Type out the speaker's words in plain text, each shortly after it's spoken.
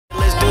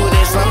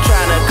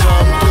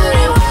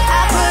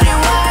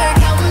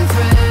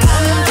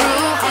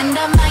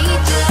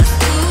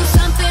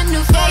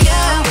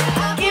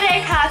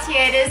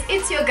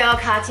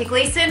Katja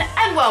Glieson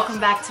and welcome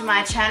back to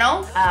my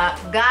channel.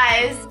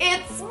 Guys,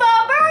 it's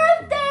my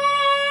birthday!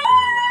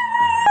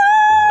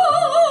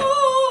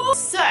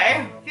 So,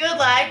 if you would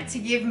like to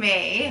give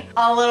me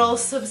a little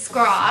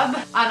subscribe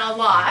and a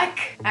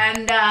like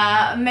and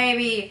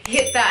maybe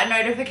hit that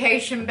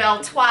notification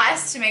bell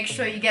twice to make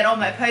sure you get all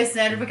my post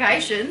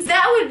notifications,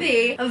 that would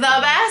be the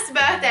best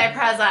birthday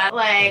present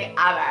like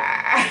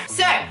ever.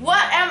 So,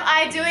 what am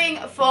I doing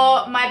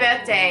for my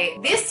birthday?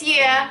 This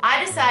year,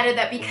 I decided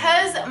that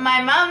because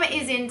my mum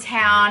is in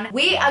town,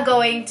 we are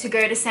going to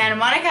go to Santa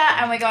Monica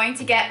and we're going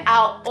to get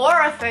our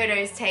aura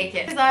photos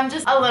taken. Because I'm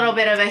just a little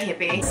bit of a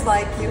hippie. It's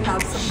like you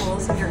have some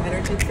holes in your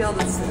energy field.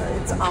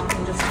 It's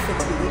often just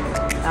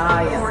fatigue.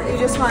 Yeah. Or you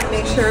just want to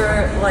make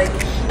sure, like,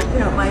 you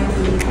don't mind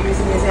me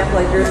using the example,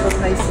 like yours was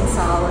nice and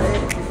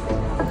solid.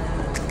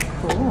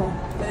 Cool.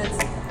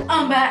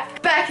 I'm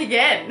back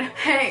again.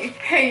 Hey,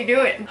 how you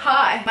doing?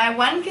 Hi. My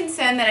one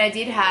concern that I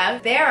did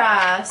have, there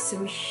are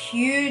some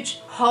huge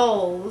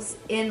holes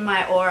in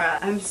my aura.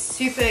 I'm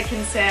super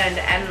concerned,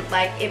 and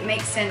like it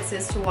makes sense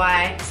as to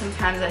why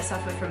sometimes I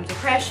suffer from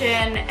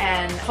depression,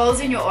 and holes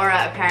in your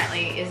aura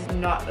apparently is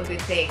not a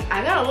good thing.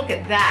 I gotta look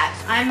at that.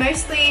 I'm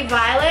mostly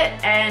violet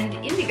and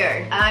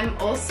indigo. I'm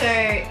also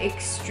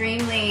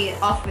extremely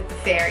off with the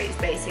fairies,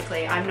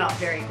 basically. I'm not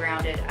very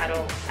grounded at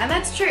all. And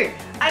that's true.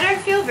 I don't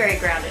feel very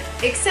grounded,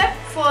 except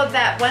for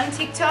that one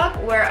TikTok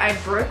where I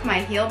broke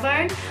my heel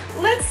bone.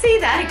 Let's see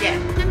that again.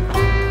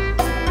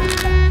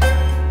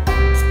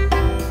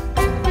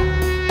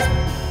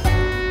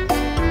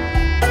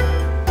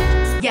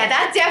 Yeah,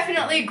 that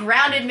definitely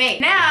grounded me.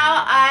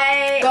 Now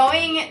I'm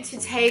going to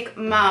take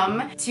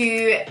Mum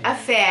to a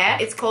fair.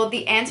 It's called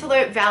the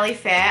Antelope Valley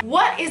Fair.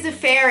 What is a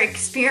fair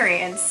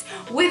experience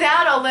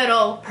without a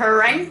little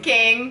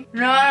pranking?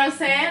 Know what I'm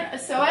saying?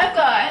 So I've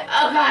got,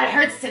 oh God, it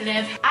hurts to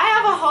live. I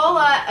have a whole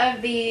lot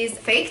of these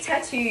fake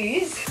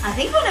tattoos. I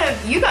think one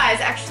of you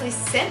guys actually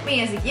sent me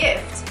as a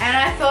gift, and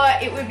I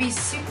thought it would be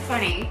super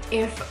funny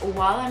if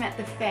while I'm at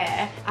the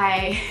fair,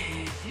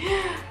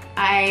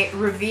 I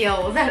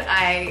reveal that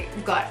I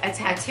got a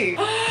tattoo.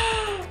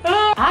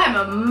 I'm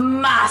a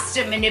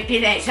master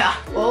manipulator.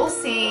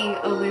 All-seeing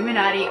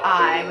Illuminati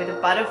eye with a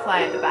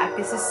butterfly at the back.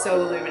 This is so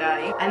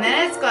Illuminati. And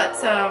then it's got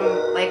some,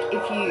 like,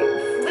 if you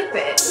flip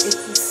it, it's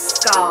a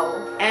skull.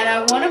 And I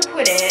want to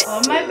put it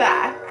on my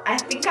back. I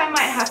think I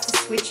might have to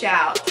switch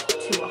out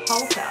to a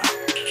halter.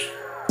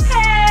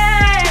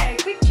 Hey!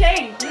 Quick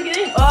change. Look at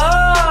this.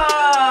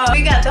 Oh!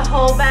 We got the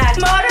whole bag.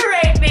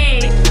 Moderate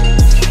me!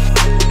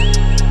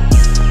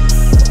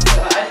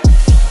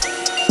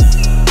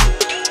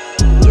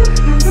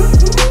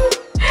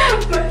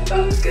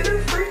 I'm gonna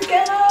freak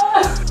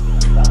out.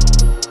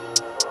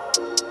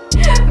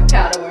 The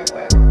powder won't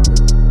work.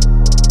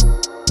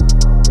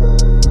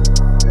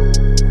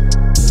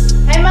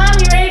 Hey Mum,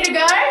 you ready to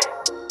go?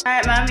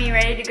 Alright Mum, are you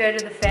ready to go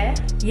to the fair?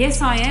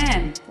 Yes, I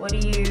am. What are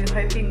you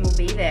hoping will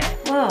be there?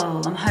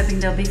 Well, I'm hoping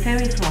there'll be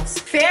fairy floss.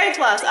 Fairy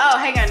floss? Oh,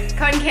 hang on,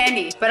 cotton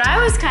candy. But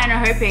I was kind of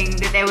hoping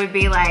that there would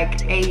be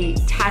like a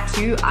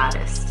tattoo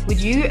artist. Would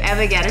you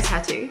ever get a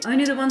tattoo?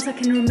 Only the ones I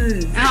can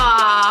remove.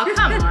 Oh,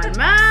 come on,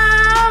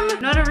 Mum.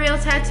 Not a real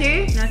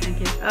tattoo? No, thank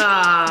you. Oh.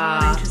 I'm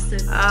not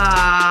interested.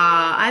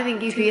 I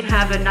think you could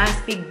have a nice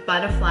big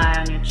butterfly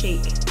on your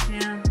cheek.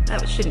 Yeah.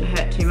 That shouldn't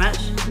hurt too much.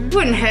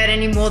 Wouldn't hurt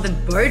any more than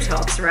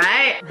Botox,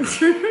 right?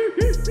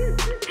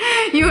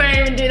 You wouldn't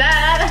even do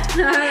that?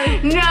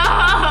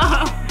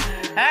 No!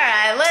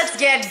 Alright, let's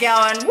get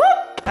going.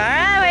 Whoop!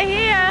 Alright, we're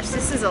here.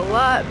 This is a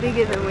lot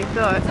bigger than we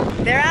thought.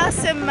 There are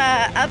some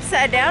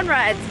upside down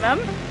rides, Mum.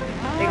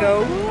 They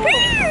go,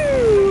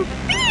 pew,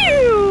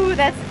 pew.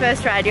 That's the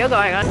first ride you're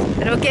going on.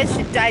 It'll get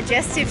your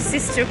digestive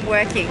system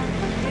working.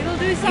 It'll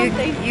do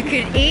something. You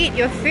could eat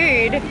your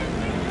food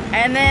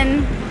and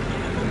then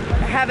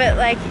have it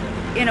like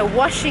in a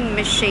washing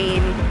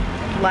machine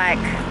like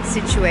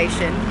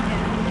situation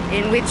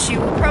in which you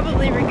will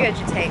probably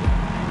regurgitate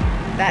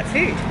that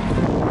food.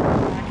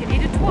 I can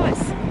eat it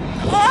twice.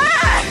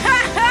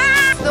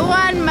 That's the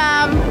one,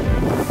 Mum.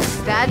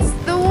 That's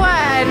the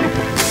one.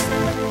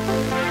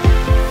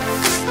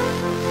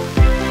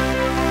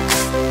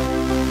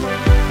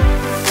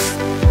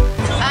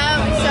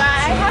 So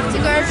I have to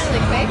go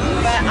really quick,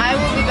 but I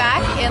will be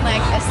back in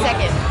like a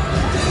second.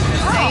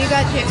 So you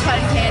got your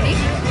cotton candy.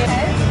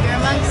 You're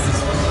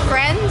amongst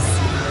friends,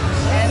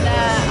 and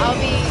I'll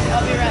be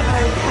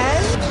right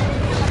back.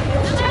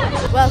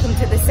 Welcome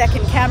to the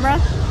second camera.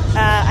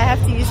 I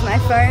have to use my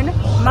phone.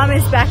 Mum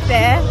is back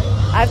there.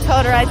 I've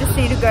told her I just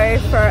need to go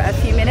for a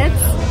few minutes,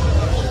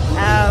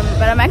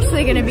 but I'm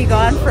actually going to be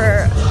gone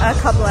for a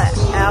couple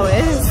of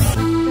hours.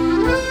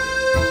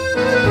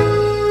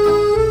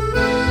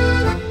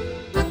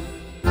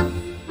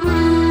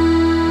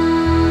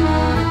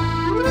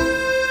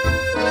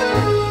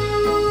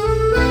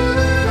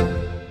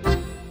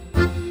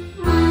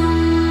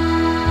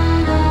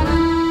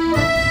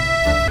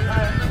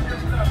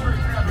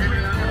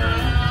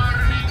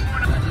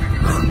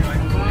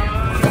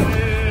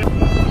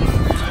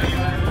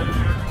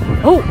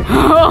 Oh,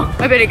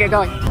 I better get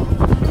going.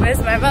 Where's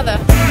my mother?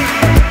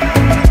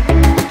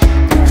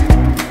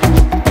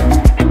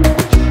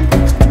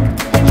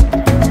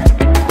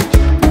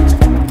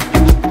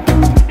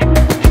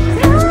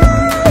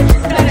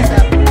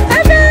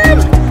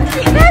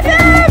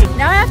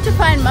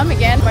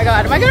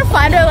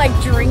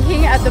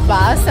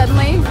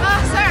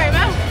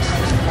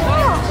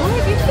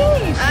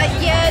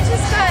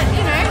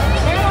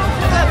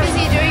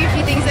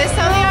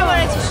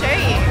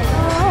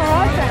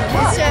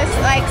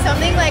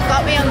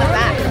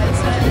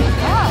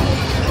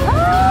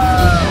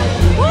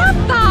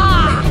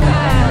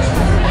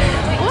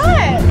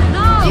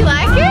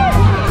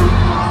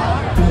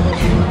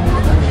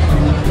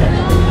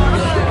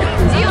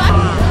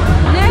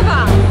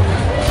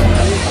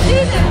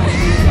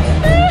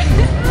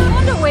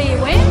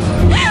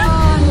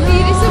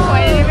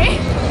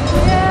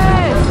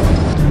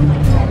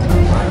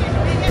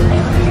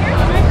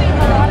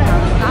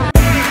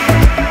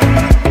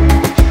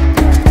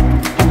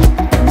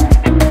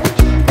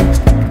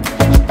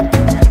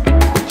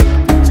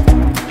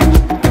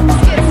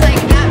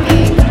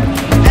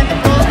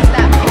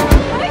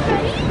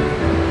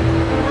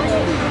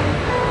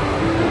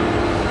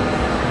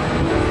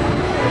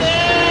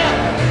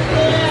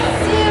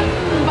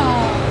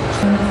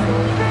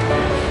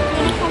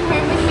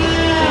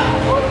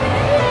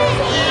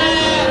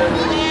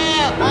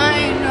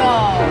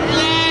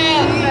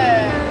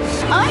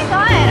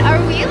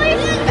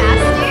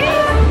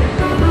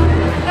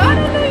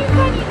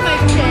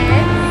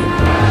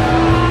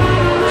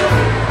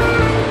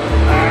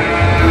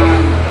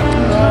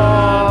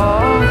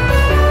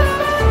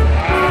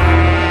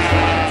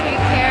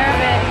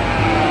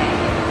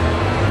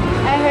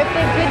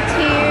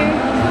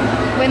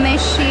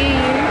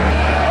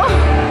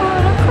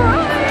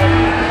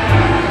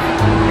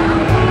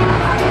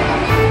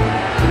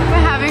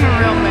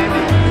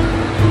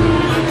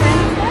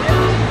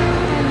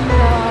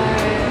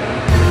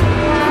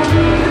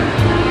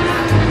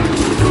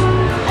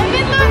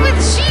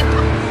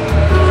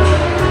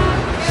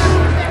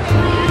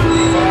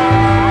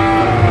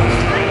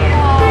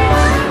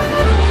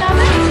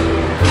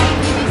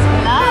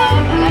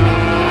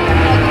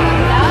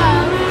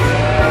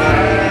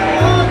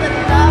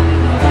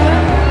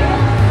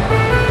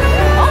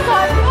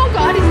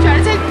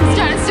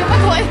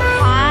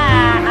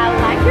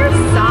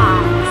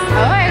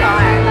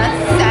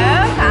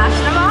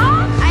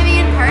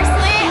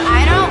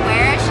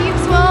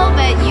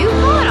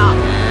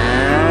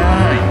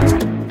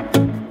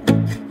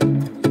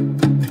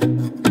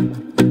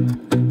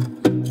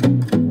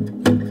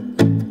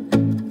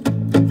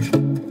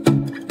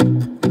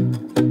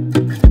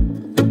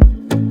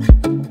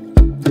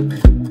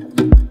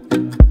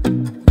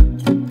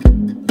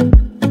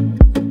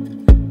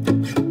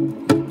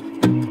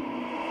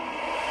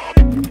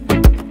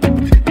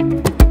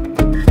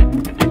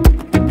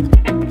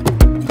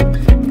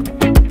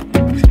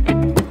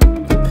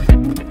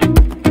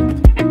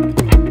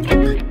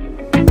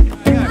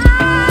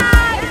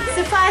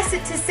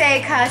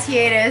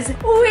 Cartierators,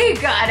 we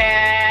got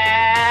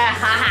it.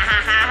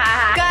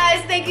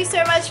 Guys, thank you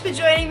so much for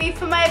joining me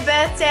for my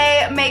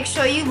birthday. Make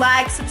sure you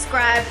like,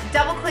 subscribe,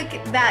 double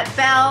click that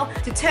bell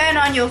to turn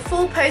on your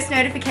full post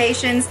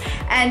notifications.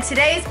 And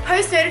today's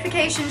post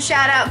notification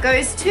shout out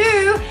goes to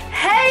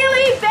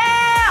Haley Bear.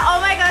 Oh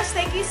my gosh,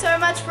 thank you so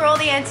much for all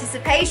the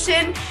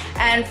anticipation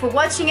and for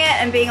watching it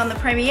and being on the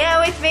premiere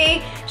with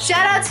me.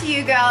 Shout out to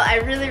you, girl. I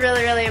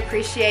really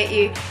appreciate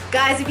you.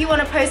 Guys, if you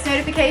want a post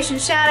notification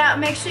shout out,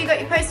 make sure you got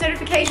your post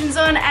notifications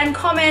on and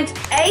comment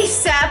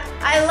ASAP.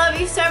 I love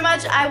you so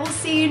much. I will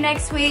see you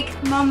next week.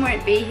 Mom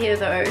won't be here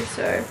though,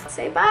 so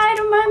say bye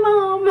to my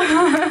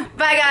mom.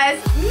 Bye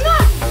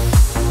guys.